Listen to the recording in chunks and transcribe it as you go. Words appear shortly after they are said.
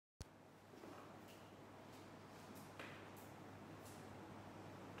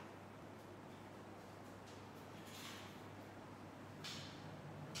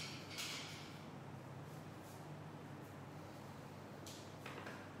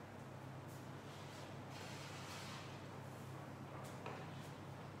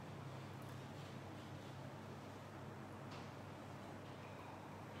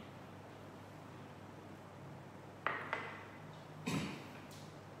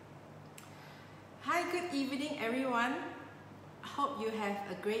good evening everyone. Hope you have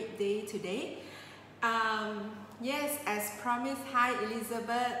a great day today. Yes, as promised, hi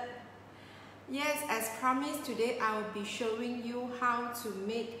Elizabeth. Yes, as promised, today I will be showing you how to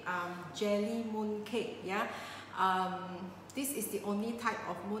make jelly mooncake. Yeah, this is the only type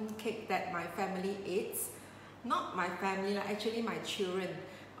of mooncake that my family eats. Not my family, actually my children.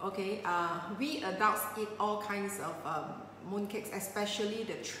 Okay, we adults eat all kinds of mooncakes, especially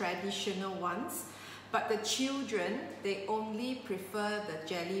the traditional ones. But the children, they only prefer the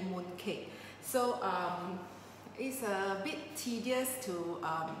jelly mooncake. So it's a bit tedious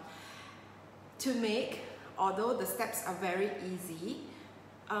to make, although the steps are very easy.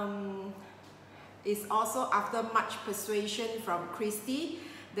 It's also after much persuasion from Christy,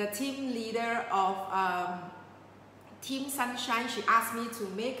 the team leader of Team Sunshine. She asked me to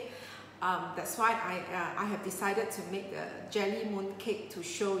make. That's why I have decided to make the jelly mooncake to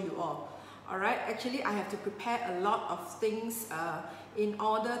show you all. Alright, actually I have to prepare a lot of things in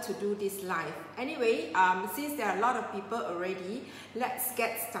order to do this live. Anyway, since there are a lot of people already, let's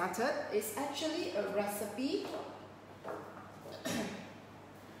get started. It's actually a recipe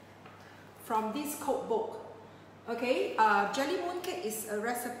from this cookbook. Okay, jelly mooncake is a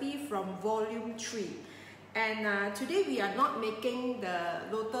recipe from volume 3. And today we are not making the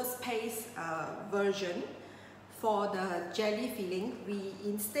lotus paste version for the jelly filling.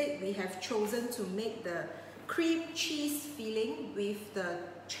 Instead we have chosen to make the cream cheese filling with the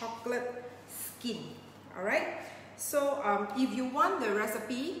chocolate skin. Alright, so if you want the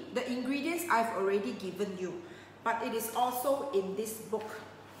recipe, the ingredients I've already given you, but it is also in this book.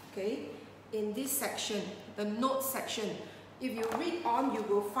 Okay, in this section, the notes section. If you read on, you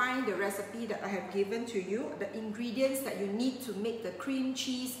will find the recipe that I have given to you, the ingredients that you need to make the cream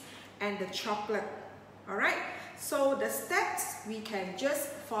cheese and the chocolate. Alright, so the steps, we can just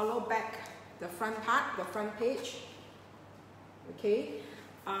follow back the front part, the front page. Okay,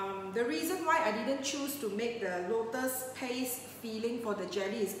 the reason why I didn't choose to make the lotus paste filling for the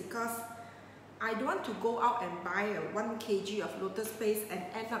jelly is because I don't want to go out and buy a 1 kg of lotus paste and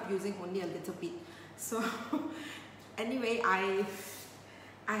end up using only a little bit. So anyway, I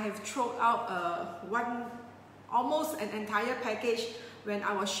have thrown out almost an entire package when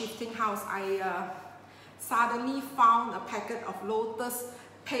I was shifting house. I suddenly found a packet of lotus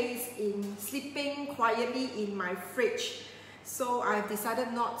paste sleeping quietly in my fridge. So I've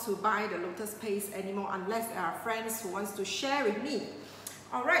decided not to buy the lotus paste anymore unless there are friends who wants to share with me.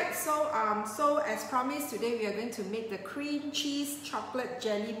 Alright, so as promised, today we are going to make the cream cheese chocolate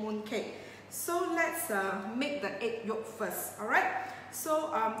jelly mooncake. So let's make the egg yolk first. Alright,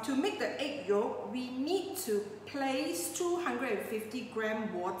 so to make the egg yolk, we need to place 250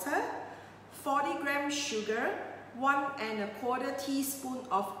 gram water, 40 gram sugar, 1 1/4 teaspoon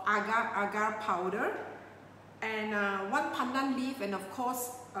of agar-agar powder, and 1 pandan leaf, and of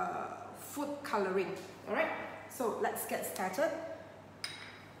course food coloring. Alright, so let's get started.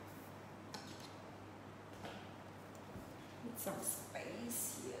 Need some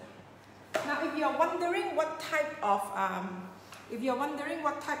space here. Now, if you're wondering what type of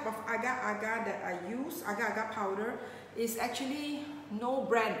agar-agar that I use, agar-agar powder, is actually no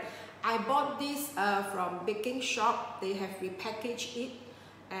brand. I bought this from baking shop. They have repackaged it,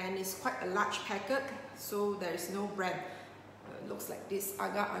 and it's quite a large packet, so there is no brand. It looks like this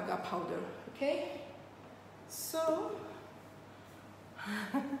agar-agar powder. Okay, so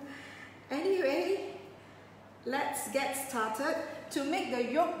anyway, let's get started. To make the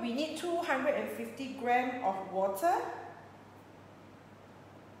yolk, we need 250 gram of water.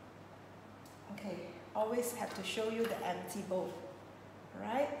 Okay, always have to show you the empty bowl.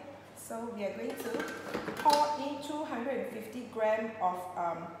 Right? So we are going to pour in 250 gram of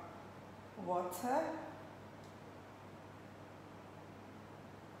water.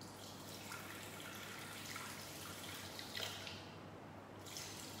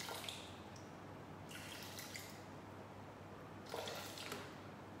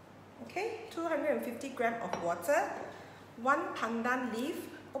 Okay, 250 gram of water, 1 pandan leaf,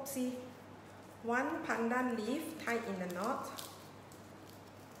 oopsie, 1 pandan leaf tied in a knot.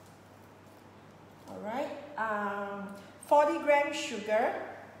 Alright, 40 gram sugar,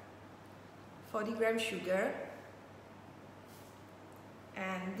 40 gram sugar,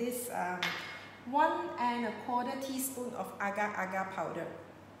 and this 1 1/4 teaspoon of agar-agar powder.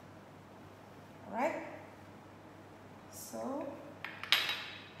 Alright, so,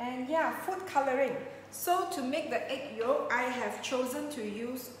 and yeah, food coloring. So to make the egg yolk, I have chosen to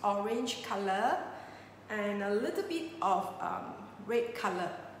use orange color and a little bit of red color.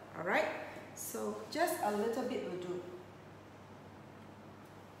 Alright, so just a little bit will do.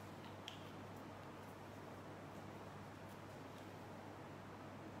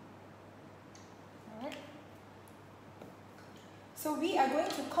 So we are going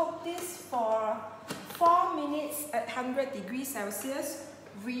to cook this for 4 minutes at 100 degrees Celsius.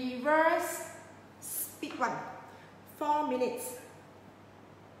 Reverse speed 1. 4 minutes.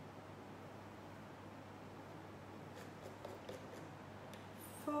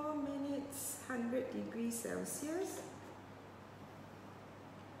 Four minutes, 100 degrees Celsius.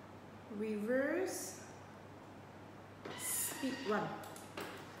 Reverse speed 1.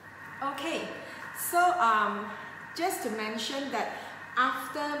 Okay, so just to mention that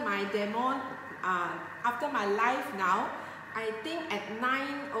after my demo, after my live now, I think at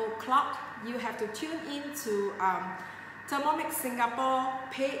 9 o'clock you have to tune in to Thermomix Singapore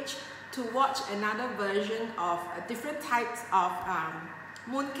page to watch another version of different types of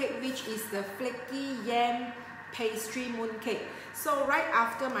mooncake, which is the flaky yam pastry mooncake. So right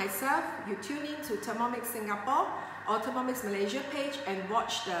after myself, you tune in to Thermomix Singapore or Thermomix Malaysia page and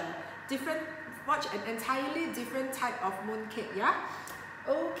watch an entirely different type of mooncake. Yeah.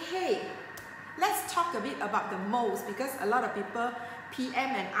 Okay. Let's talk a bit about the molds, because a lot of people PM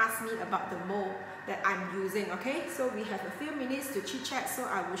and ask me about the mold that I'm using. Okay. So we have a few minutes to chit chat. So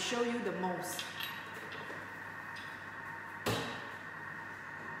I will show you the molds.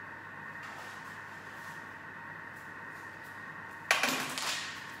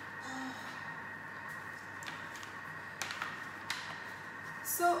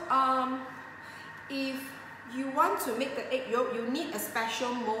 So if you want to make the egg yolk, you need a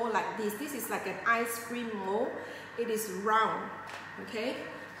special mold like this. This is like an ice cream mold. It is round. Okay,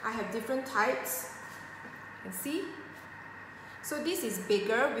 I have different types. You can see. So this is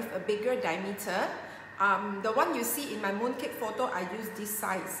bigger with a bigger diameter. The one you see in my mooncake photo, I use this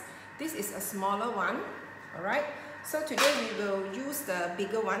size. This is a smaller one. All right. So today we will use the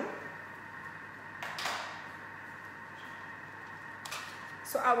bigger one.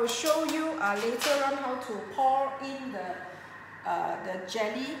 So I will show you later on how to pour in the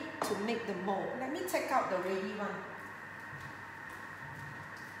jelly to make the mold. Let me take out the ready one.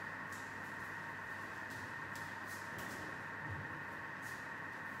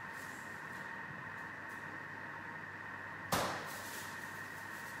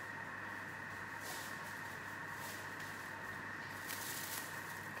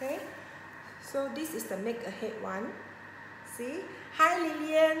 Okay, so this is the make ahead one. See? Hi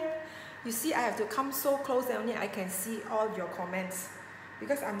Lillian. You see, I have to come so close that only I can see all your comments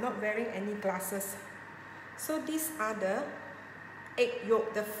because I'm not wearing any glasses. So these are the egg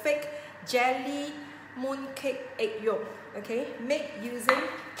yolk, the fake jelly mooncake egg yolk. Okay, made using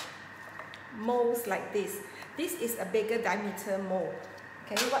molds like this. This is a bigger diameter mold.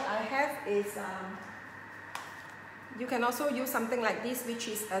 Okay, what I have is you can also use something like this, which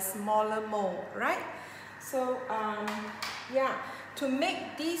is a smaller mold, right? So yeah, to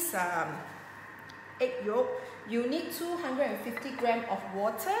make this egg yolk, you need 250 grams of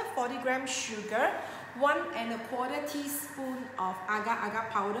water, 40 grams sugar, 1¼ teaspoon of agar-agar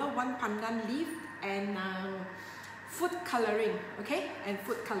powder, 1 pandan leaf, and food coloring. Okay, and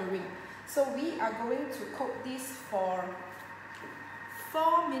food coloring. So we are going to cook this for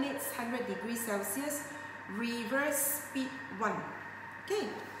 4 minutes, 100 degrees Celsius, reverse speed 1. Okay.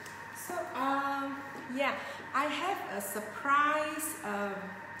 So yeah, I have a surprise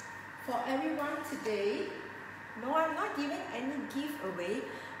for everyone today. No, I'm not giving any giveaway,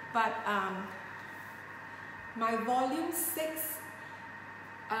 but my volume 6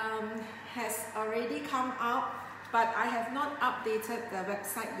 has already come out, but I have not updated the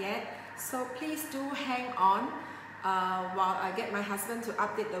website yet. So please do hang on while I get my husband to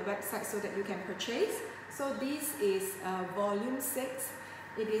update the website so that you can purchase. So this is volume 6.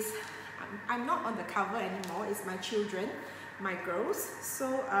 It is, I'm not on the cover anymore, it's my children, my girls.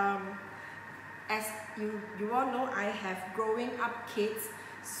 So as you all know, I have growing up kids,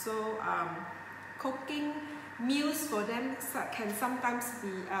 so cooking meals for them can sometimes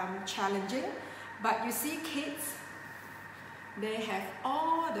be challenging. But you see, kids, they have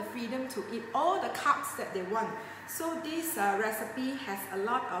all the freedom to eat all the carbs that they want. So this recipe has a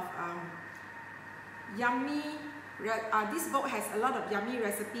lot of yummy. This book has a lot of yummy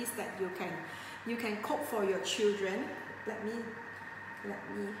recipes that you can cook for your children. Let me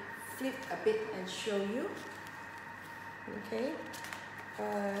flip a bit and show you. Okay,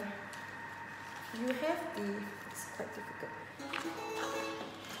 you have the. It's quite difficult.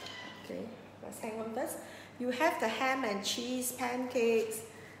 Okay, let's hang on first. You have the ham and cheese pancakes,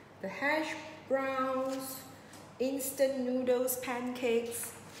 the hash browns, instant noodles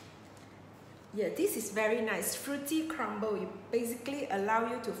pancakes. Yeah, this is very nice. Fruity crumble. It basically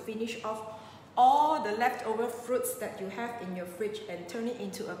allow you to finish off all the leftover fruits that you have in your fridge and turn it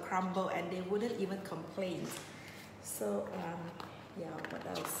into a crumble, and they wouldn't even complain. So yeah,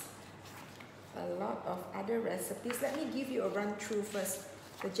 what else? A lot of other recipes. Let me give you a run through first.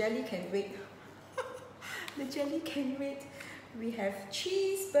 The jelly can wait. The jelly can wait. We have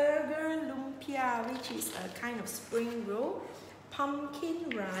cheeseburger lumpia, which is a kind of spring roll, pumpkin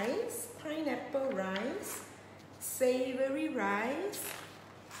rice, pineapple rice, savory rice,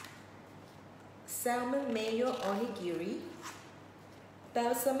 salmon mayo onigiri,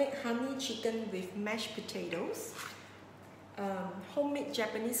 balsamic honey chicken with mashed potatoes, homemade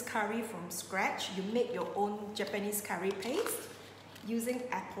Japanese curry from scratch. You make your own Japanese curry paste using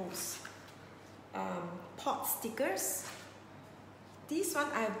apples, pot stickers. This one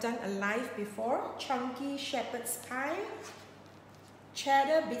I have done a live before, chunky shepherd's pie,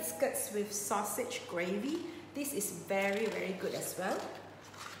 cheddar biscuits with sausage gravy. This is very, very good as well.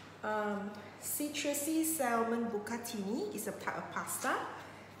 Citrusy salmon bucatini is a type of pasta.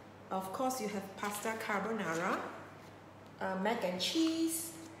 Of course, you have pasta carbonara, mac and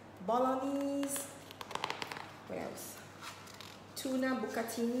cheese, bolognese, what else? Tuna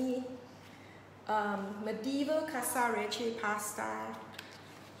bucatini, medieval casarecce pasta.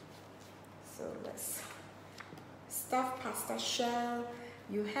 So let's stuffed pasta shell.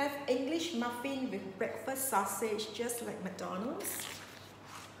 You have English muffin with breakfast sausage, just like McDonald's.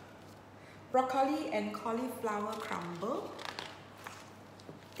 Broccoli and cauliflower crumble.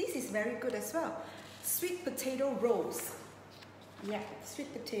 This is very good as well. Sweet potato rolls. Yeah,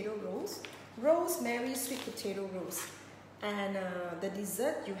 sweet potato rolls. Rosemary sweet potato rolls. And the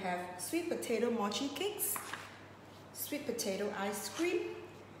dessert, you have sweet potato mochi cakes, sweet potato ice cream,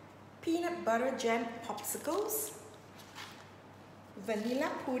 peanut butter jam popsicles, vanilla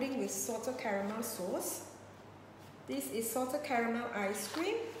pudding with salted caramel sauce. This is salted caramel ice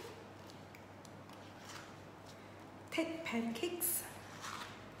cream, cake pancakes,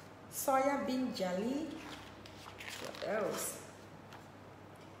 soya bean jelly. What else?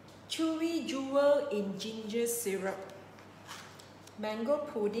 Chewy jewel in ginger syrup, mango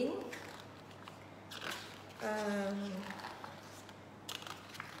pudding,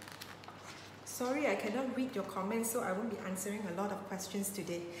 sorry, I cannot read your comments, so I won't be answering a lot of questions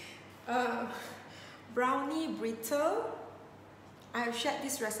today. Brownie brittle. I have shared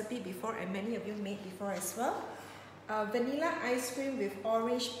this recipe before and many of you made before as well. Vanilla ice cream with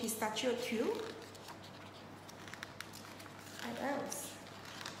orange pistachio cube. What else?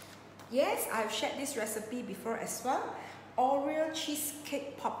 Yes, I've shared this recipe before as well. Oreo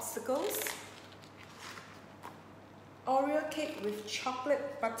cheesecake popsicles. Oreo cake with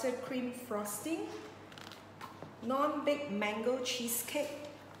chocolate buttercream frosting. Non-baked mango cheesecake.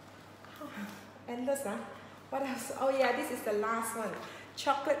 Endless, huh? What else? Oh yeah, this is the last one.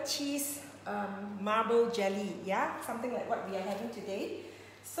 Chocolate cheese marble jelly. Yeah, something like what we are having today.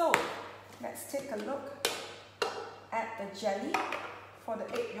 So let's take a look at the jelly for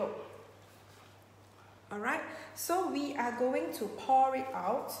the egg yolk. Alright, so we are going to pour it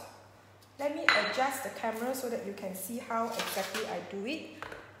out. Let me adjust the camera so that you can see how exactly I do it.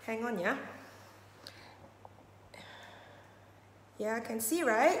 Hang on, yeah. Yeah, I can see,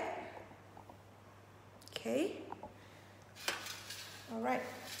 right? Okay. Alright,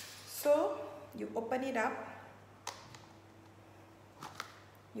 so you open it up.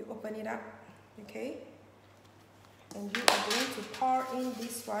 You open it up, okay? And you are going to pour in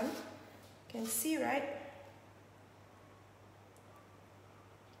this one. You can see, right?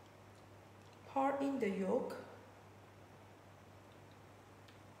 Pour in the yolk.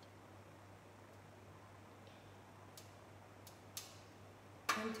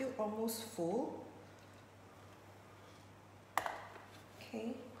 Until almost full.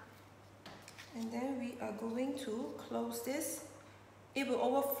 Okay. And then we are going to close this. It will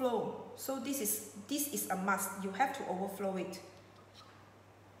overflow. So this is a must. You have to overflow it.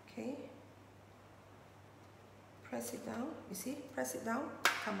 Okay. Press it down. You see? Press it down.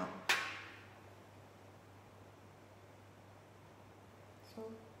 Come up. So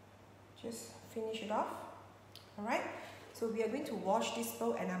just finish it off. Alright, so we are going to wash this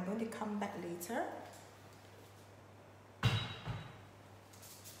bowl and I'm going to come back later.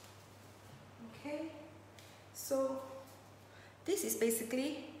 Okay, so this is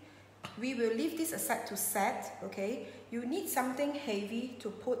basically, we will leave this aside to set. Okay, you need something heavy to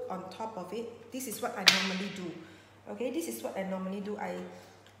put on top of it. This is what I normally do. Okay, this is what I normally do.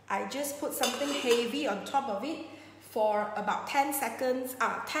 I just put something heavy on top of it for about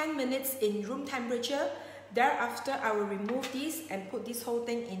 10 minutes in room temperature. Thereafter, I will remove this and put this whole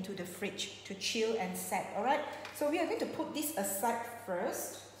thing into the fridge to chill and set. Alright, so we are going to put this aside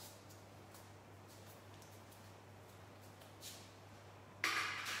first.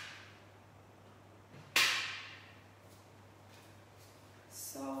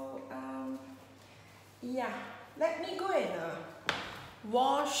 let me go and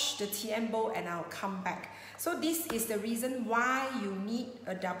wash the TM bowl and I'll come back. So this is the reason why you need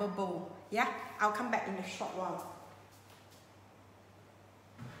a double bowl. Yeah, I'll come back in a short while.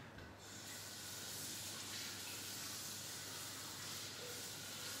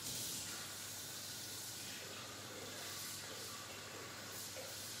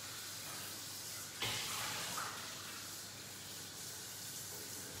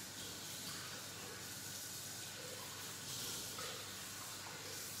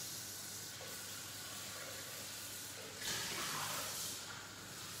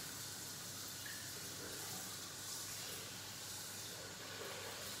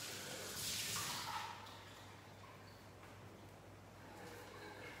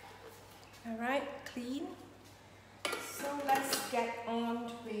 Alright, clean. So let's get on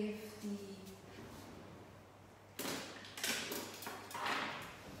with the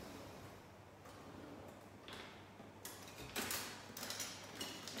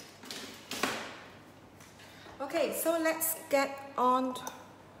okay, so let's get on.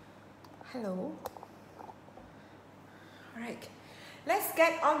 Hello. Alright, let's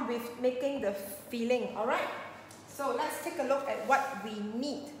get on with making the filling. Alright, so let's take a look at what we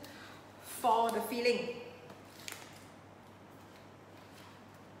need for the filling.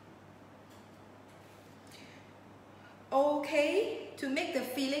 Okay, to make the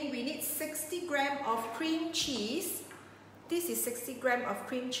filling we need 60 grams of cream cheese. This is 60 grams of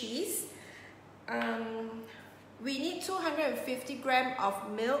cream cheese. We need 250 grams of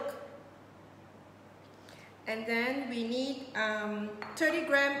milk. And then we need 30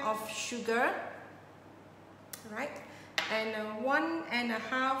 grams of sugar. Right? And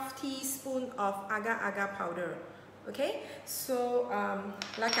 1.5 teaspoon of agar-agar powder. Okay, so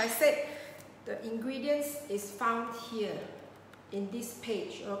like I said, the ingredients is found here in this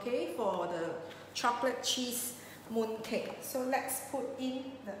page. Okay, for the chocolate cheese mooncake. So let's put in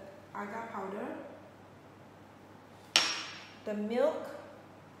the agar powder, the milk,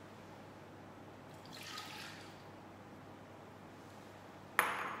 the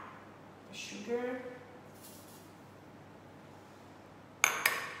sugar,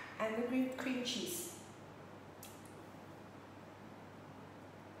 and the cream cheese.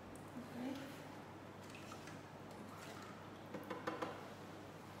 Okay.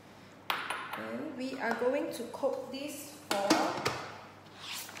 And we are going to cook this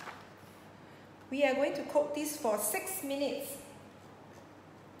for 6 minutes.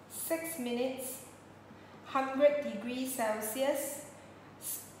 6 minutes, 100 degrees Celsius,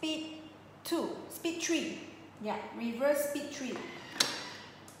 speed 3. Yeah, reverse speed 3.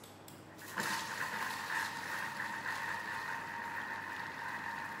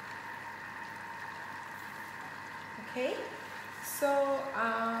 Okay, so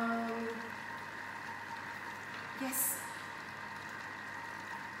yes.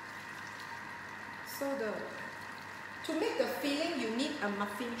 So to make the filling, you need a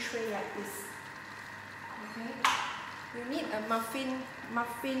muffin tray like this. Okay, you need a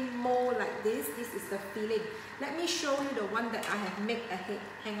muffin mold like this. This is the filling. Let me show you the one that I have made ahead.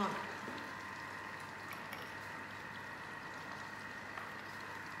 Hang on.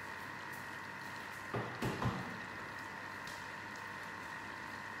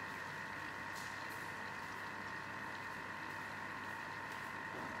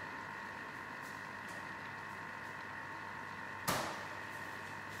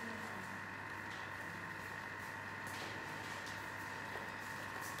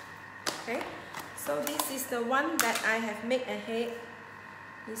 Okay, so this is the one that I have made ahead.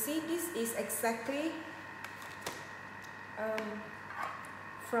 You see, this is exactly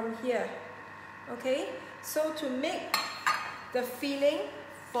from here. Okay, so to make the filling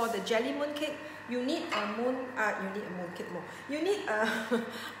for the jelly mooncake, you need a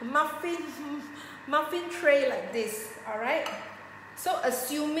muffin tray like this. All right. So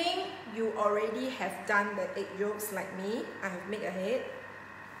assuming you already have done the egg yolks like me, I have made ahead.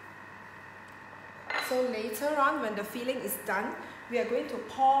 So later on, when the filling is done, we are going to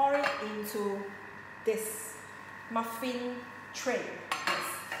pour it into this muffin tray. Yes.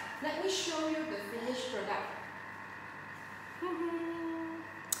 Let me show you the finished product.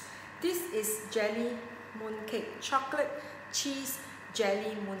 This is jelly mooncake, chocolate cheese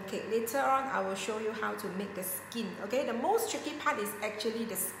jelly mooncake. Later on, I will show you how to make the skin. Okay, the most tricky part is actually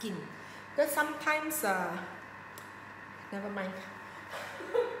the skin, because sometimes never mind.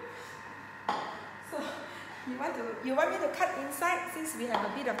 So you want me to cut inside since we have a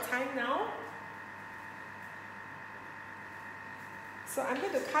bit of time now? So I'm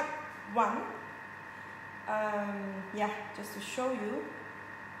going to cut one. Yeah, just to show you.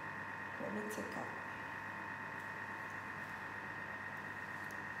 Let me take out.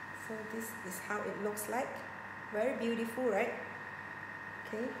 So this is how it looks like. Very beautiful, right?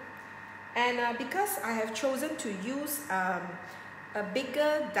 Okay. And because I have chosen to use a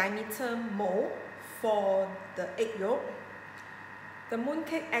bigger diameter mold for the egg yolk, the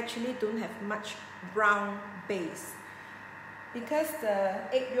mooncake actually don't have much brown base. Because the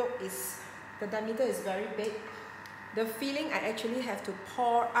egg yolk the diameter is very big, the filling I actually have to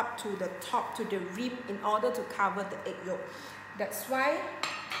pour up to the top, to the rim, in order to cover the egg yolk. That's why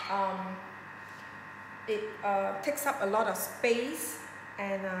it takes up a lot of space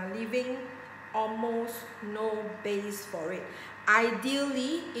and leaving almost no base for it.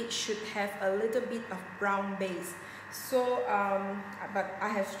 Ideally, it should have a little bit of brown base. So, but I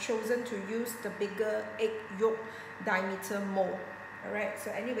have chosen to use the bigger egg yolk diameter mold. Alright,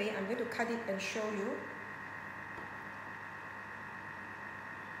 so anyway, I'm going to cut it and show you.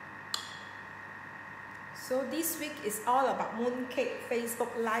 So this week is all about Mooncake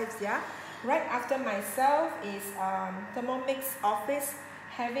Facebook Lives, yeah. Right after myself is Thermomix office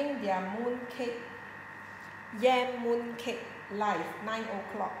having their mooncake, yam mooncake live, 9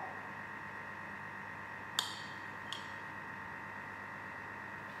 o'clock.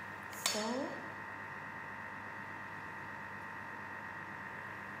 So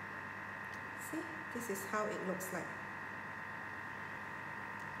see, this is how it looks like.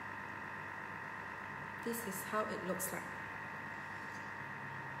 This is how it looks like.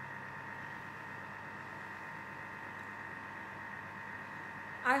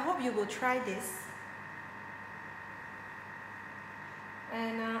 I hope you will try this.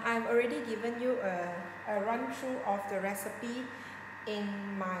 And I've already given you a run through of the recipe in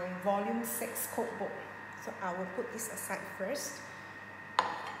my volume 6 cookbook. So I will put this aside first.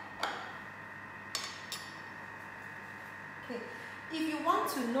 Okay. If you want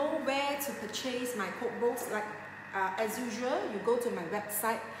to know where to purchase my cookbooks, like as usual, you go to my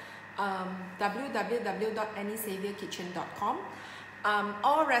website, www.anniesaviorkitchen.com.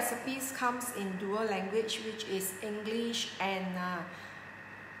 All recipes comes in dual language, which is English and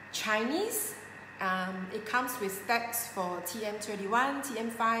Chinese. It comes with text for TM31,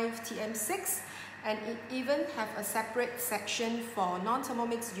 TM5, TM6, and it even have a separate section for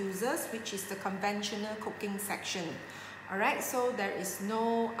non-Thermomix users, which is the conventional cooking section. Alright, so there is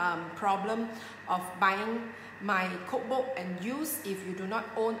no problem of buying my cookbook and use if you do not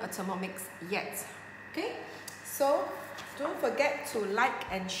own a Thermomix yet. Okay, so don't forget to like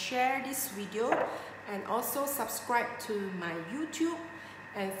and share this video, and also subscribe to my YouTube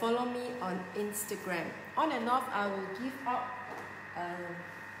and follow me on Instagram. On and off, I will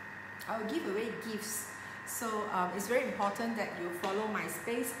give away gifts. So it's very important that you follow my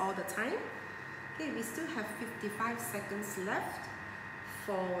space all the time. Okay, we still have 55 seconds left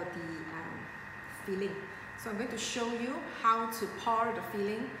for the filling. So I'm going to show you how to pour the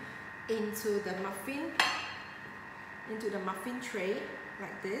filling into the muffin tray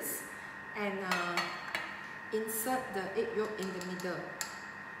like this, and insert the egg yolk in the middle.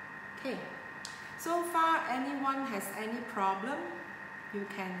 Okay, so far anyone has any problem, you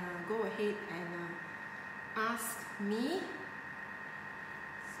can go ahead and ask me.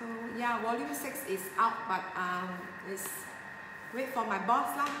 So yeah, volume 6 is out, but wait for my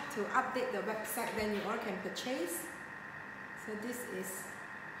boss to update the website, then you all can purchase. So this is,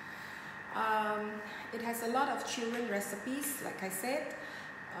 it has a lot of children recipes, like I said.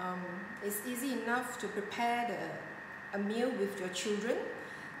 It's easy enough to prepare a meal with your children.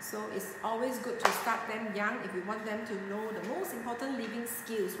 So it's always good to start them young if you want them to know the most important living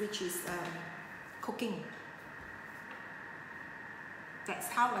skills, which is cooking. That's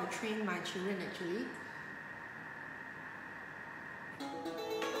how I train my children actually.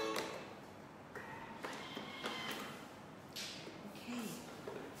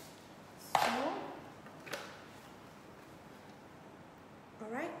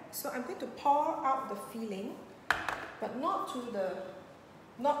 Okay, so I'm going to pour out the filling, but not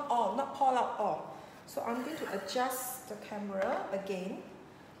pour out all. So I'm going to adjust the camera again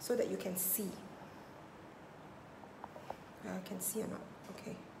so that you can see. Can see or not?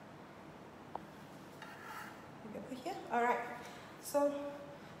 Okay. Over here. All right. So,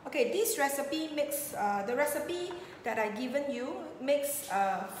 okay, this recipe makes the recipe that I given you makes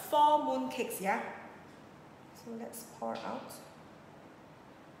 4 mooncakes. Yeah. So let's pour out.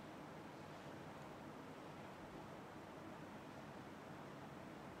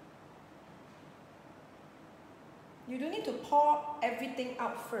 You don't need to pour everything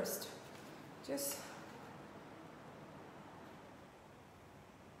out first. Just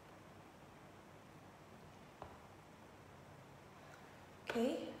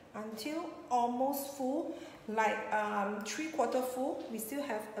okay. until almost full, like 3/4 full. We still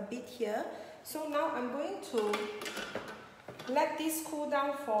have a bit here. So now I'm going to let this cool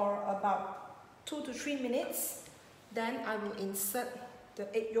down for about 2 to 3 minutes. Then I will insert the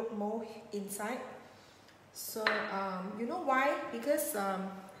egg yolk mold inside. So you know why? Because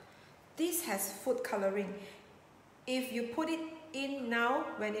this has food coloring. If you put it in now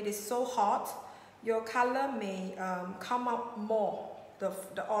when it is so hot, your color may come out more.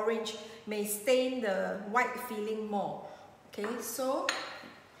 The orange may stain the white filling more. Okay, so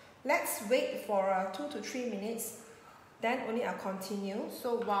let's wait for 2 to 3 minutes. Then only I'll continue.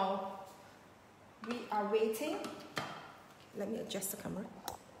 So while we are waiting, let me adjust the camera.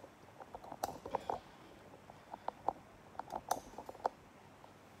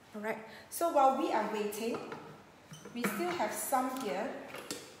 Alright, so while we are waiting, we still have some here.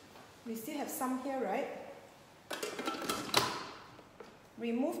 Right?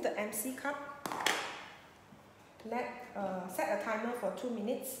 Remove the MC cup. Set a timer for 2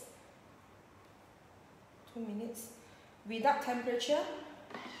 minutes. 2 minutes without temperature,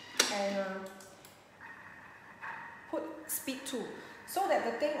 and put speed 2 so that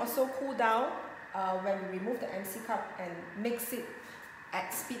the thing also cool down when we remove the MC cup and mix it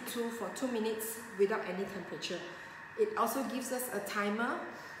at speed 2 for 2 minutes without any temperature. It also gives us a timer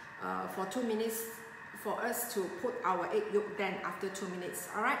for 2 minutes for us to put our egg yolk then after 2 minutes.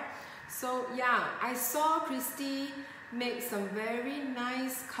 Alright, so yeah, I saw Christy make some very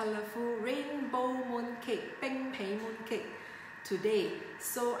nice colorful rainbow mooncake, 冰皮 mooncake today.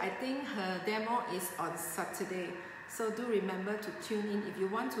 So I think her demo is on Saturday. So do remember to tune in if you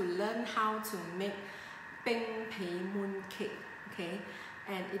want to learn how to make 冰皮 mooncake. Okay,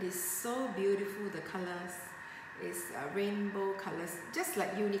 and it is so beautiful. The colors is rainbow colors, just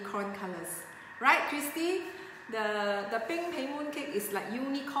like unicorn colors, right, Christy? The 冰皮 mooncake is like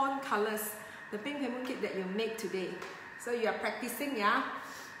unicorn colors. The 冰皮 mooncake that you make today. So you are practicing, yeah?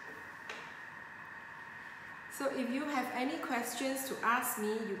 So if you have any questions to ask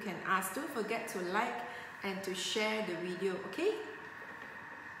me, you can ask. Don't forget to like and to share the video, okay?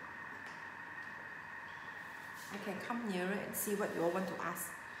 I can come nearer and see what you all want to ask.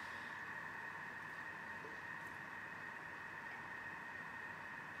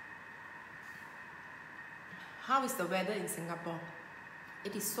 How is the weather in Singapore?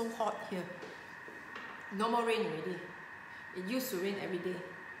 It is so hot here. No more rain already. It used to rain every day.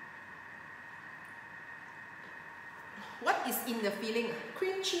 What is in the filling?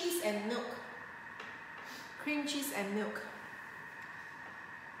 Cream cheese and milk. Cream cheese and milk.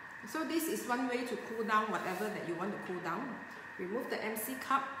 So this is one way to cool down whatever that you want to cool down. Remove the MC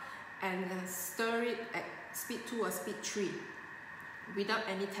cup and stir it at speed 2 or speed 3 without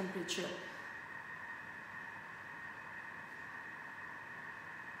any temperature.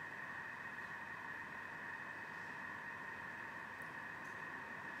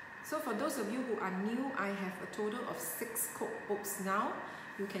 So for those of you who are new, I have a total of 6 cookbooks now.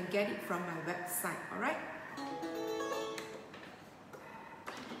 You can get it from my website, alright?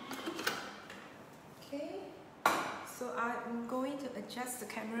 Okay, so I'm going to adjust the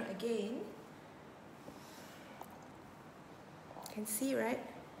camera again. You can see, right?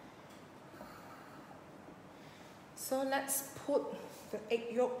 So let's put the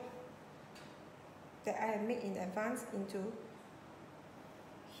egg yolk that I have made in advance into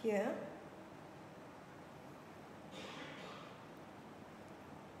here.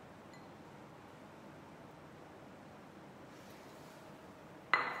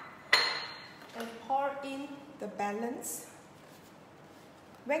 And pour in the balance.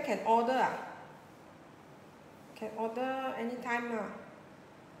 When can order? Can order anytime.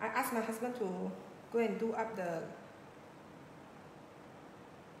 I asked my husband to go and do up the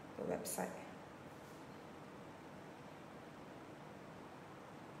website.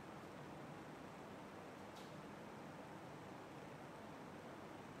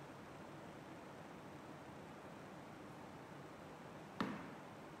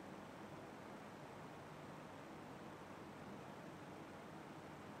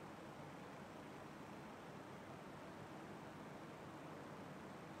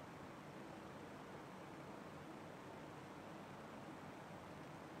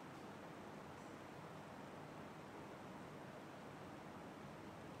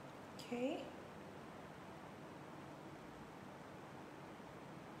 Okay.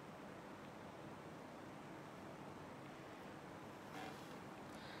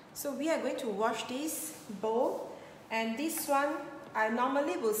 So we are going to wash this bowl, and this one I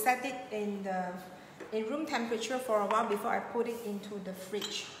normally will set it in room temperature for a while before I put it into the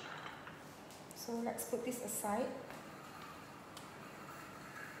fridge. So let's put this aside.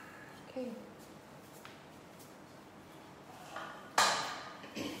 Okay.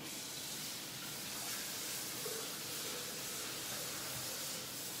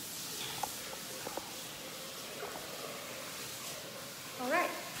 All right.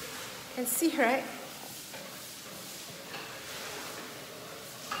 Can see, right?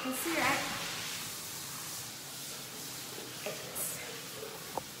 Can see, right?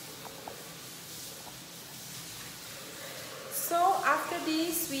 So after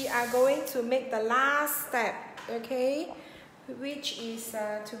this, we are going to make the last step, okay? Which is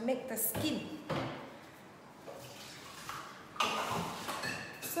to make the skin.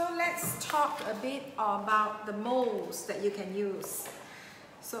 So let's talk a bit about the molds that you can use.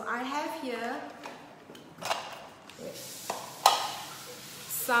 So I have here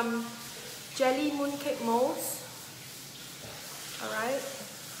some jelly mooncake molds. Alright,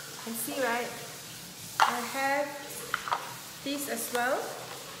 you can see, right? I have this as well.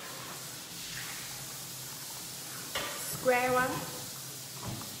 Square one.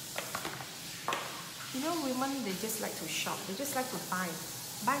 You know, women, they just like to shop. They just like to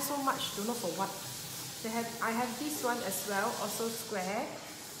buy so much, don't know for what. I have this one as well, also square.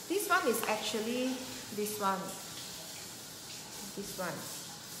 This one is actually this one. This one.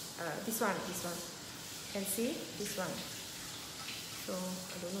 Can see this one. So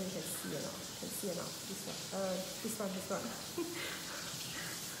I don't know if you can see or not. Can see or not? This one.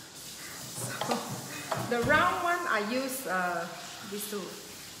 So the round one, I use these two.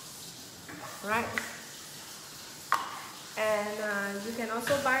 Right? And you can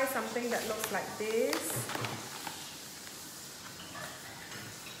also buy something that looks like this.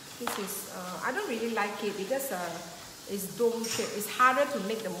 This is, I don't really like it because it's dome shape. It's harder to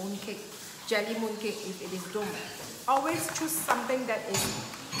make the mooncake, jelly mooncake, if it is dome. Always choose something that is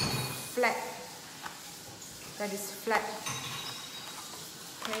flat.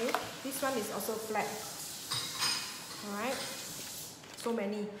 Okay, this one is also flat. Alright, so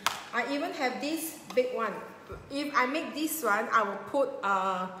many. I even have this big one. If I make this one, I will put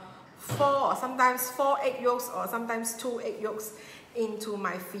 4 or sometimes 4 egg yolks or sometimes 2 egg yolks into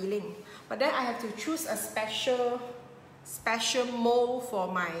my filling. But then I have to choose a special mold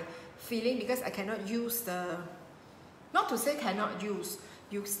for my filling because I cannot use the, not to say cannot use,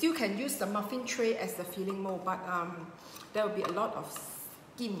 you still can use the muffin tray as the filling mold, but there will be a lot of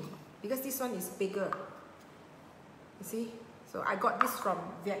skin because this one is bigger. You see? So I got this from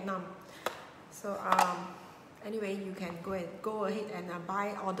Vietnam. So anyway, you can go ahead and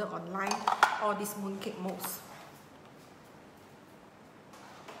order online all these mooncake molds.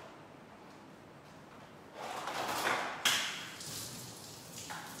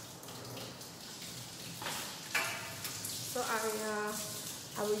 So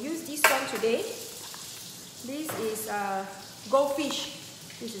I will use this one today. This is goldfish.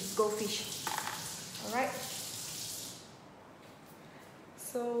 This is goldfish. All right.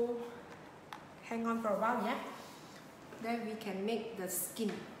 So hang on for a while, yeah. Then we can make the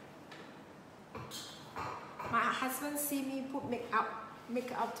skin. My husband see me put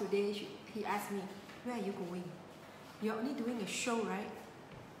makeup today. He asked me, "Where are you going? You're only doing a show, right?"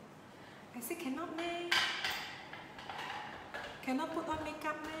 I said, "Cannot, man. Cannot put on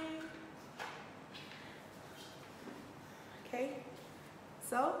makeup, man." Okay.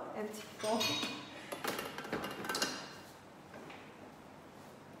 So and go.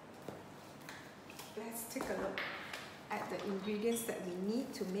 Let's take a look at the ingredients that we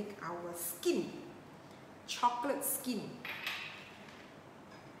need to make our skin, chocolate skin.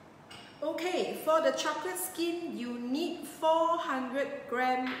 Okay, for the chocolate skin, you need 400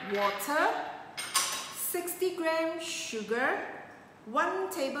 gram water, 60 gram sugar, 1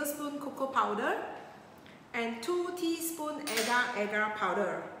 tablespoon cocoa powder, and 2 teaspoons agar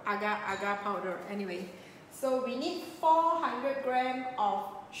powder. Agar powder. Anyway, so we need 400 gram of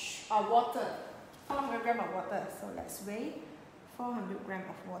water. 400 gram of water. So let's weigh 400 gram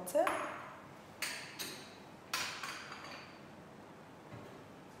of water.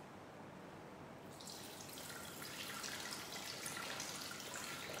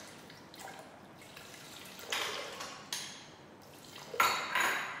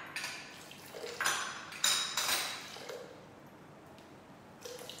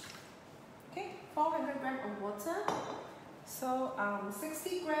 Okay, 400 gram of water. So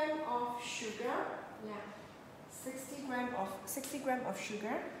 60 gram of sugar. Yeah, 60 gram of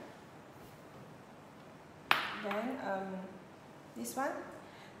sugar. Then this one,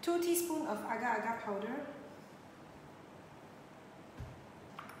 2 teaspoons of agar powder.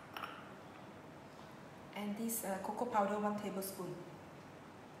 And this cocoa powder, 1 tablespoon.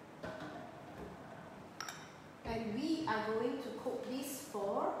 And we are going to cook this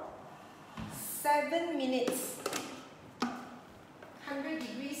for 7 minutes. 100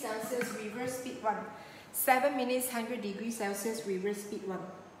 degrees Celsius reverse speed 1. 7 minutes, 100 degrees Celsius reverse speed 1.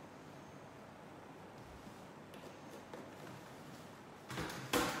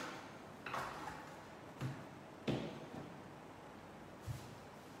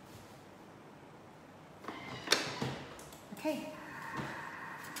 Okay.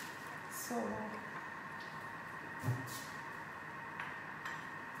 So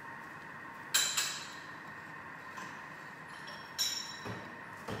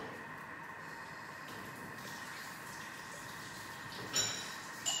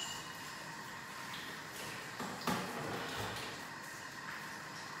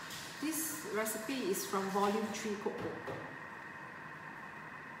this recipe is from volume 3 cookbook.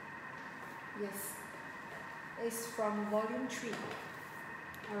 Yes, it's from volume 3.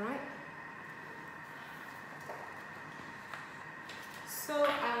 Alright. So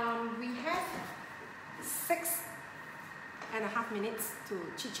we have 6.5 minutes to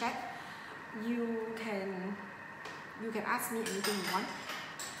chit chat. You can ask me anything you want.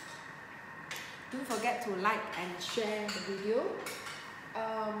 Don't forget to like and share the video.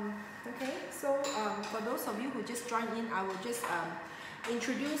 Okay, so for those of you who just joined in, I will just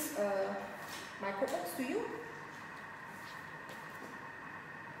introduce my cookbooks to you.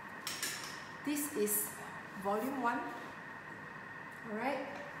 This is volume 1. Alright.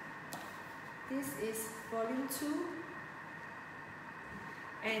 This is volume 2.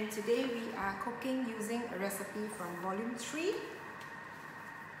 And today we are cooking using a recipe from volume 3.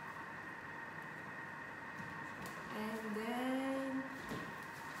 And then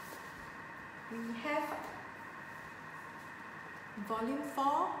we have volume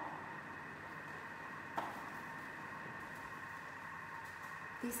 4.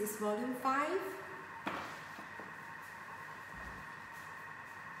 This is volume 5.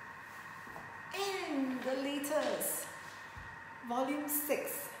 And the latest, volume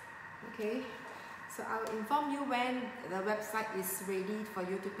 6. Okay, so I'll inform you when the website is ready for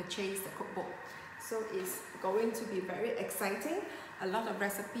you to purchase the cookbook. So it's going to be very exciting. A lot of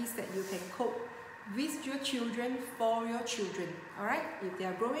recipes that you can cook with your children, for your children. Alright, if they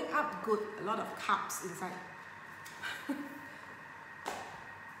are growing up, good. A lot of carbs inside.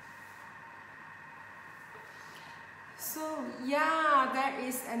 So yeah, there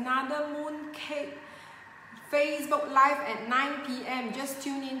is another mooncake Facebook Live at 9 PM. Just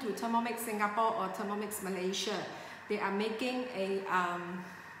tune in to Thermomix Singapore or Thermomix Malaysia. They are making a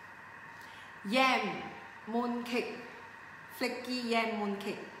yam mooncake, flaky yam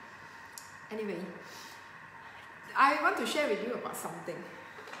mooncake. Anyway, I want to share with you about something.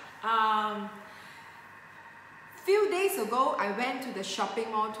 Few days ago, I went to the shopping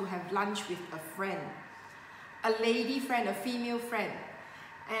mall to have lunch with a friend. A lady friend, a female friend.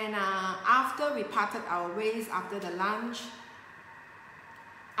 And after we parted our ways after the lunch,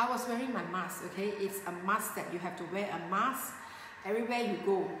 I was wearing my mask, okay? It's a must that you have to wear a mask everywhere you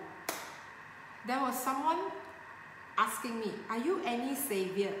go. There was someone asking me, are you Annie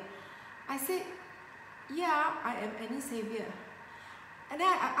Xavier? I said, yeah, I am Annie Xavier. And then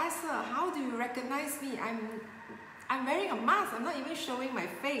I asked her, how do you recognize me? I'm wearing a mask, I'm not even showing my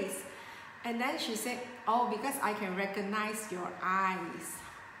face. And then she said, oh, because I can recognize your eyes.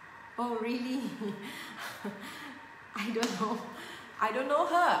 Oh, really? I don't know. I don't know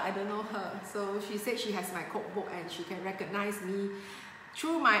her. So she said she has my cookbook and she can recognize me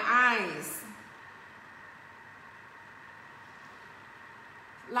through my eyes.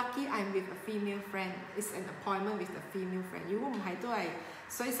 Lucky I'm with a female friend. It's an appointment with a female friend. You won't have to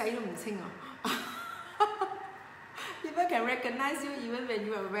People can recognize you even when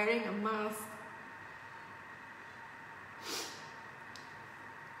you are wearing a mask.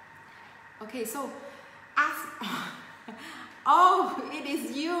 Okay, so ask. Oh, it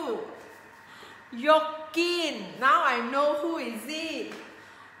is you, Yokin. Now I know who is it.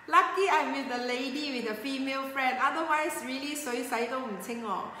 Lucky I'm with a lady with a female friend. Otherwise, really,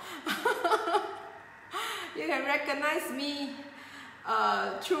 you can recognize me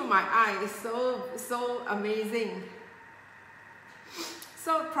through my eyes. So amazing.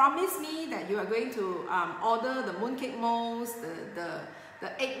 So promise me that you are going to order the mooncake molds, the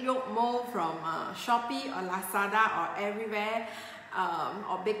egg yolk mold from Shopee or Lazada or everywhere,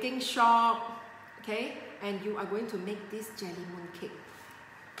 or baking shop, okay? And you are going to make this jelly mooncake.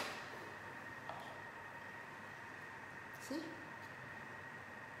 See?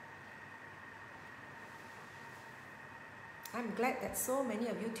 I'm glad that so many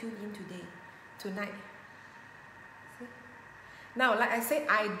of you tuned in tonight. Now, like I said,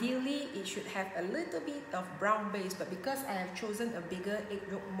 ideally it should have a little bit of brown base, but because I have chosen a bigger egg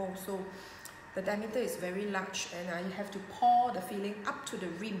yolk mold, so The diameter is very large, and you have to pour the filling up to the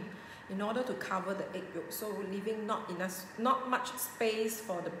rim in order to cover the egg yolk, so leaving not much space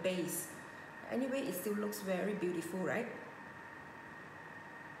for the base. Anyway, it still looks very beautiful, right?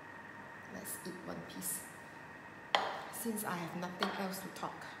 Let's eat one piece, since I have nothing else to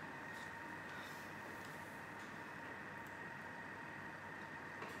talk.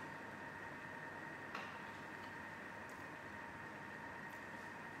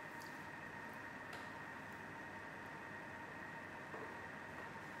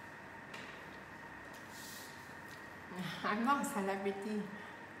 I'm not a celebrity.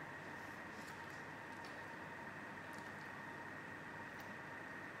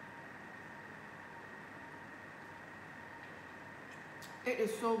 It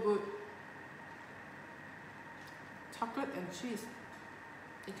is so good. Chocolate and cheese.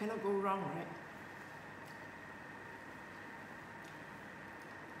 You cannot go wrong, right?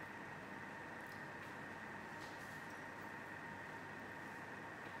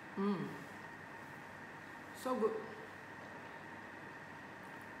 So good.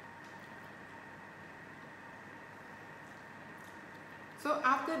 So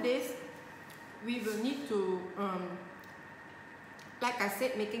after this, we will need to, like I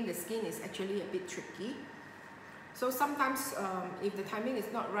said, making the skin is actually a bit tricky. So sometimes if the timing is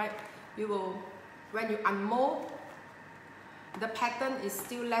not right, you will, when you unmold, the pattern is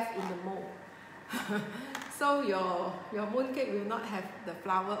still left in the mold. So your mooncake will not have the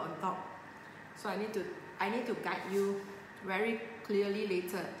flower on top. So I need to guide you very clearly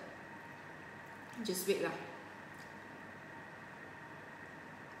later. Just wait lah.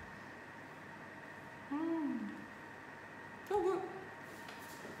 So good.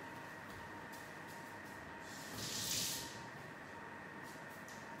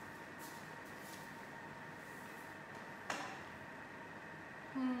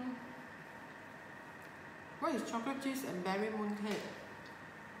 What is chocolate cheese and berry mooncake?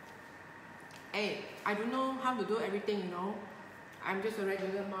 Hey, I don't know how to do everything, you know. I'm just a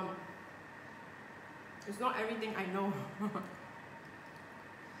regular mom. It's not everything I know.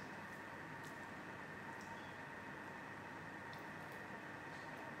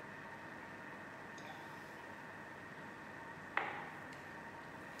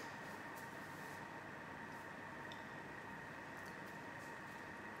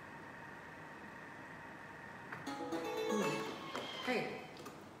 Okay.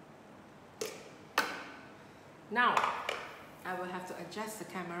 Now, I will have to adjust the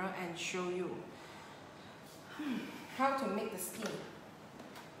camera and show you how to make the skin.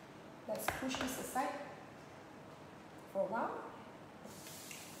 Let's push this aside for a while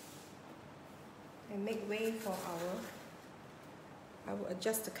and make way for I will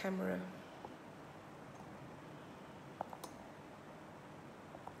adjust the camera.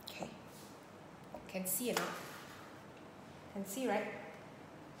 Okay, can see enough? Can see, right?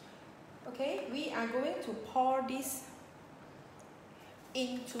 Okay, we are going to pour this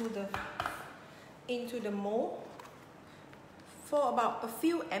into the mold for about a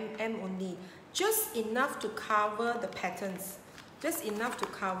few mm only, just enough to cover the patterns, just enough to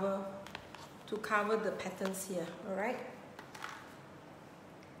cover the patterns here. All right.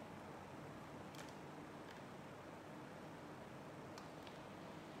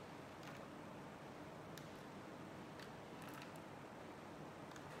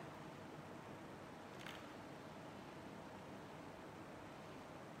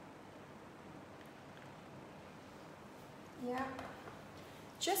 Yeah,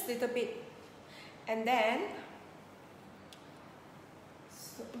 just a little bit, and then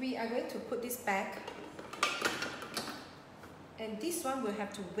so we are going to put this back, and this one will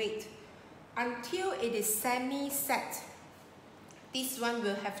have to wait until it is semi-set. This one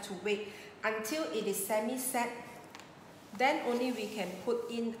will have to wait until it is semi-set, then only we can put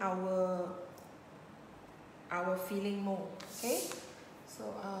in our filling mold. Okay,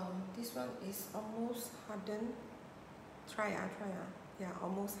 so this one is almost hardened. Try. Yeah,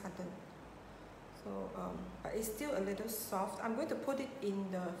 almost hardened. So but it's still a little soft. I'm going to put it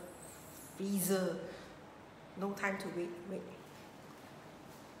in the freezer. No time to wait.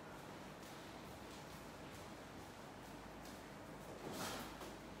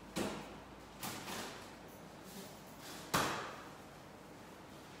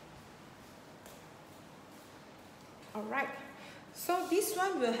 All right. So this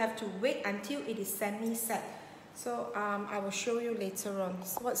one will have to wait until it is semi-set. So I will show you later on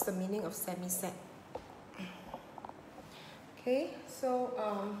what's the meaning of semi-set. Okay, so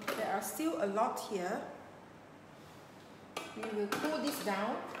there are still a lot here. We will pull this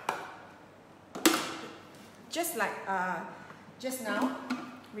down, just like just now.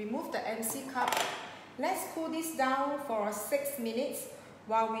 remove the MC cup. Let's cool this down for 6 minutes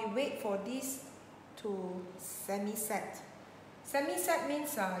while we wait for this to semi-set. Semi-set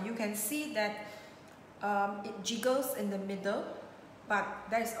means you can see that it jiggles in the middle, but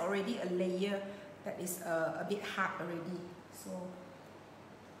there is already a layer that is a bit hard already. So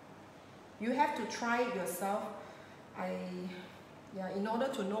you have to try it yourself. In order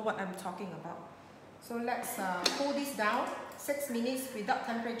to know what I'm talking about. So let's cool this down 6 minutes without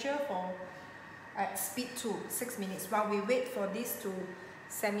temperature for at speed 2, 6 minutes while we wait for this to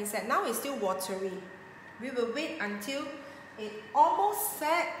semi-set. Now it's still watery. We will wait until it almost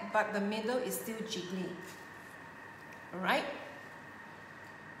set, but the middle is still jiggly. Alright?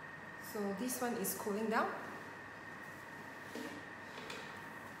 So this one is cooling down.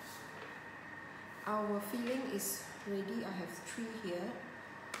 Our filling is ready. I have 3 here.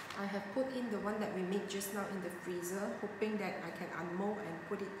 I have put in the one that we made just now in the freezer, hoping that I can unmold and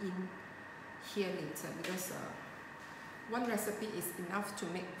put it in here later, because one recipe is enough to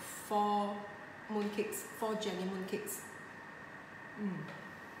make 4 mooncakes, 4 jelly mooncakes.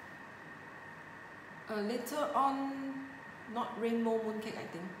 Later on, not rainbow mooncake, I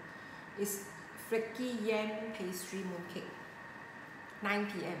think. It's flaky yam pastry mooncake. 9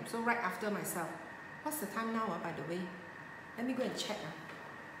 PM, so right after myself. What's the time now, by the way? Let me go and check.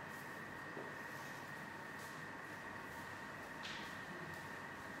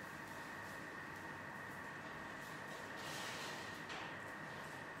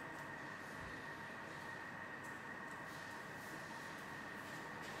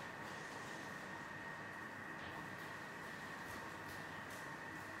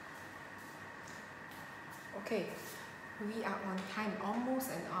 Okay, we are on time,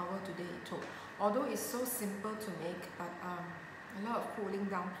 almost an hour today it took. Although it's so simple to make, but a lot of cooling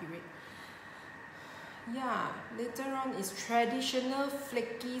down period. Yeah, later on is traditional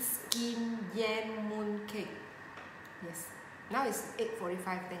flaky skin yam mooncake. Yes, now it's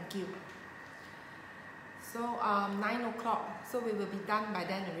 8:45, thank you. So 9 o'clock, so we will be done by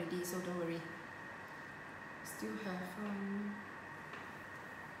then already, so don't worry. Still have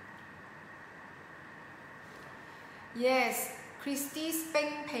yes, Christie's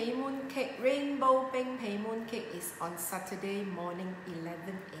Peng Pei Mooncake, Rainbow Peng Pei Mooncake is on Saturday morning,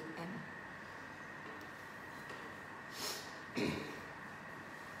 11 AM.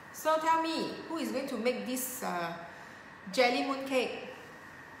 So tell me, who is going to make this jelly mooncake?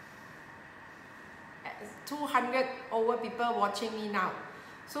 200 over people watching me now.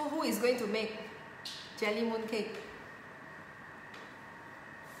 So who is going to make jelly mooncake?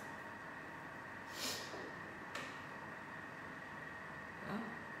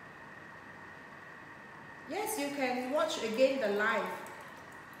 Yes, you can watch again the live.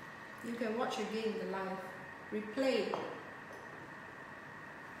 You can watch again the live. Replay.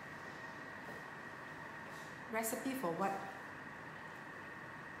 Recipe for what?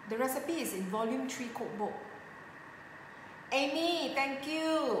 The recipe is in volume 3 cookbook. Amy, thank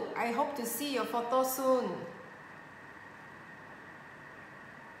you. I hope to see your photo soon.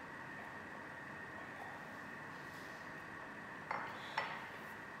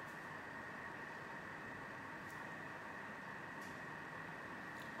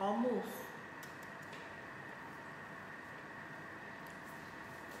 Almost.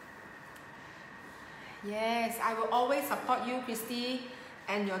 Yes, I will always support you, Christy,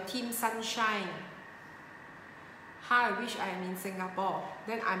 and your team Sunshine. How I wish I am in Singapore.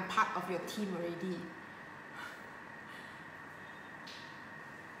 Then I'm part of your team already.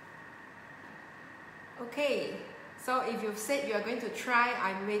 Okay, so if you've said you are going to try,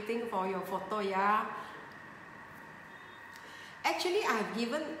 I'm waiting for your photo, yeah? Actually, I have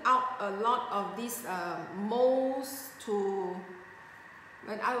given out a lot of these molds to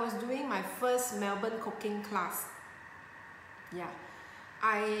when I was doing my first Melbourne cooking class. Yeah,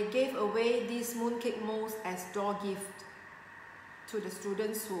 I gave away these mooncake molds as door gift to the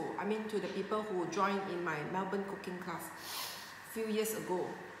students who, to the people who joined in my Melbourne cooking class a few years ago.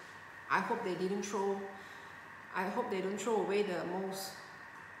 I hope they don't throw away the molds.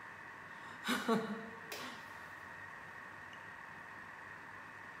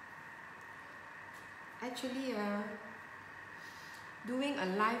 Actually, doing a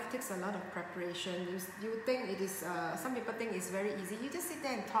live takes a lot of preparation. You think it is, some people think it's very easy. You just sit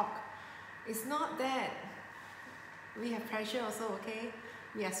there and talk. It's not that. We have pressure also, okay?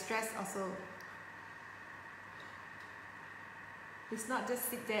 We are stressed also. It's not just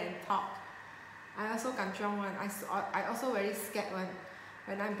sit there and talk. I also kanchiong one. I also very scared one.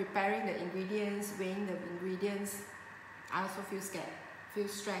 When I'm preparing the ingredients, weighing the ingredients, I also feel scared, feel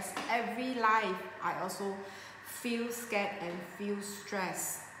stressed. Every live, I also feel scared and feel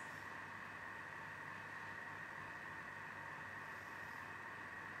stressed.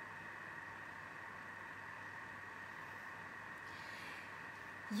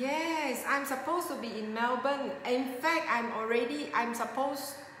 Yes, I'm supposed to be in Melbourne. In fact, I'm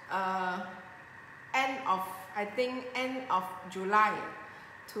supposed end of July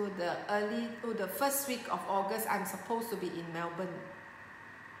to the first week of August. I'm supposed to be in Melbourne.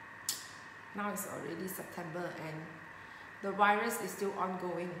 Now it's already September and the virus is still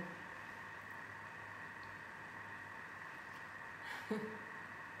ongoing.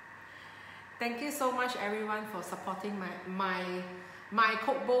 Thank you so much everyone for supporting my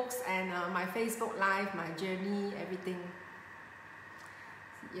cookbooks and my Facebook Live, my journey, everything.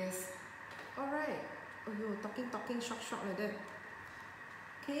 Yes. Alright. Oh, you're talking, short like that.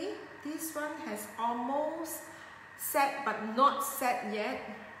 Okay, this one has almost set but not set yet.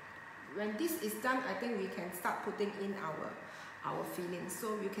 When this is done, I think we can start putting in our fillings.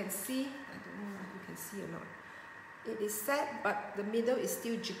 So you can see, I don't know if you can see or not. It is set, but the middle is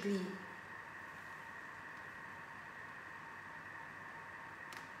still jiggly.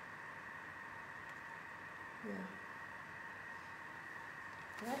 Yeah.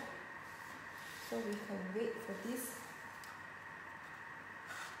 Right. So we can wait for this.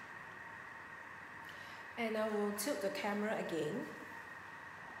 And I will tilt the camera again.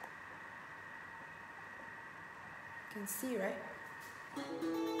 You can see, right?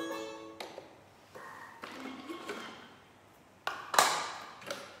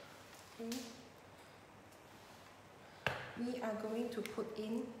 Okay. We are going to put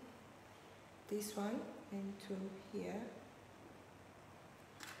in this one into here.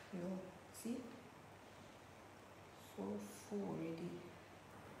 You see? So full already.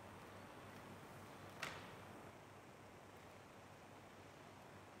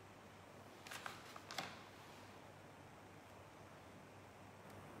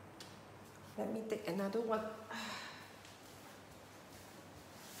 Let me take another one.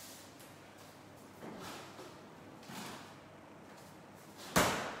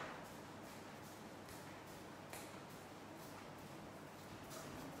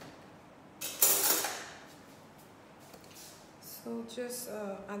 So just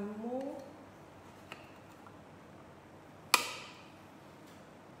unmold.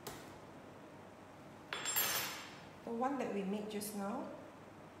 The one that we made just now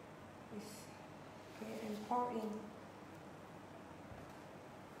is okay, and pour in.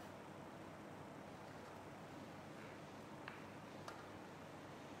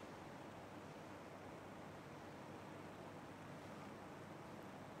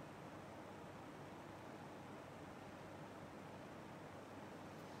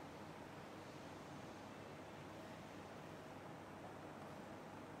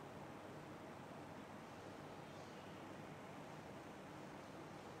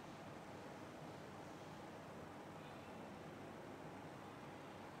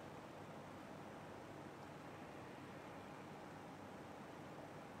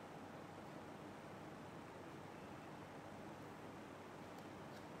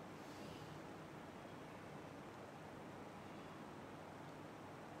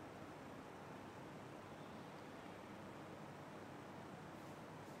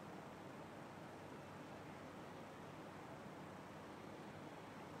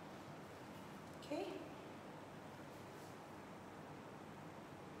 Okay.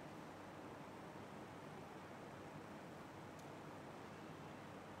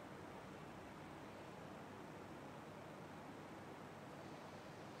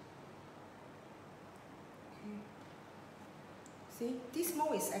 See, this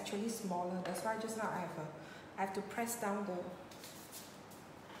mold is actually smaller. That's why just now I have to press down the.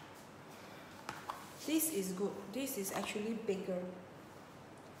 This is good. This is actually bigger.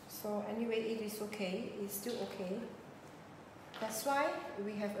 So anyway, it is okay. It's still okay. That's why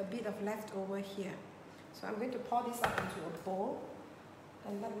we have a bit of leftover here. So I'm going to pour this up into a bowl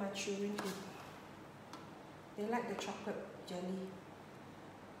and let my children eat. They like the chocolate jelly.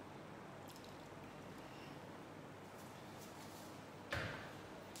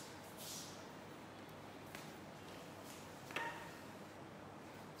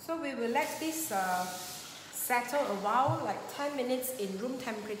 So we will let this settle a while, like 10 minutes in room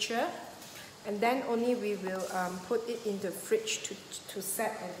temperature, and then only we will put it in the fridge to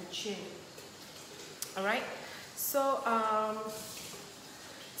set and to chill. Alright, so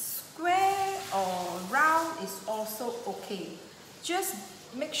square or round is also okay. Just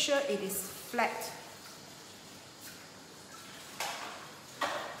make sure it is flat.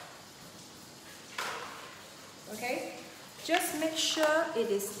 Okay, just make sure it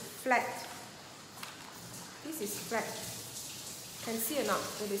is flat. This this is flat. Can see or not?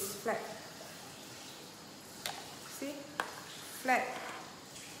 It is flat. See? Flat.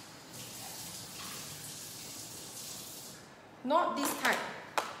 Not this type.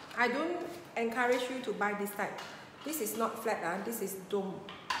 I don't encourage you to buy this type. This is not flat, this is dome.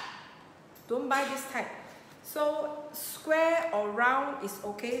 Don't buy this type. So square or round is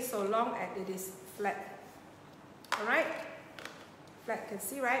okay so long as it is flat. Alright? Flat, can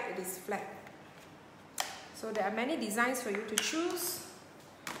see, right? It is flat. So there are many designs for you to choose.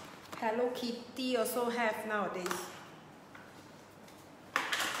 Hello Kitty also have nowadays.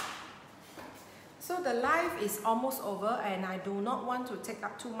 So the live is almost over and I do not want to take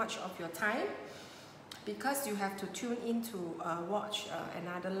up too much of your time because you have to tune in to watch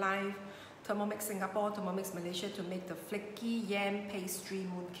another live Thermomix Singapore, Thermomix Malaysia to make the flaky yam pastry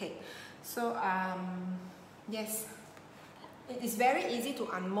mooncake. So yes, it is very easy to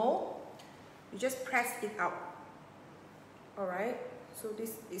unmold. You just press it out. Alright, so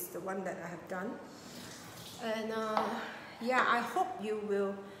this is the one that I have done. And yeah, I hope you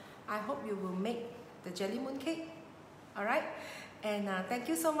will make the jelly mooncake. Alright, and thank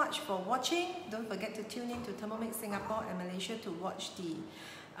you so much for watching. Don't forget to tune in to Thermomix Singapore and Malaysia to watch the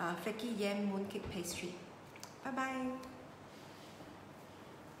flaky yam mooncake pastry. Bye bye.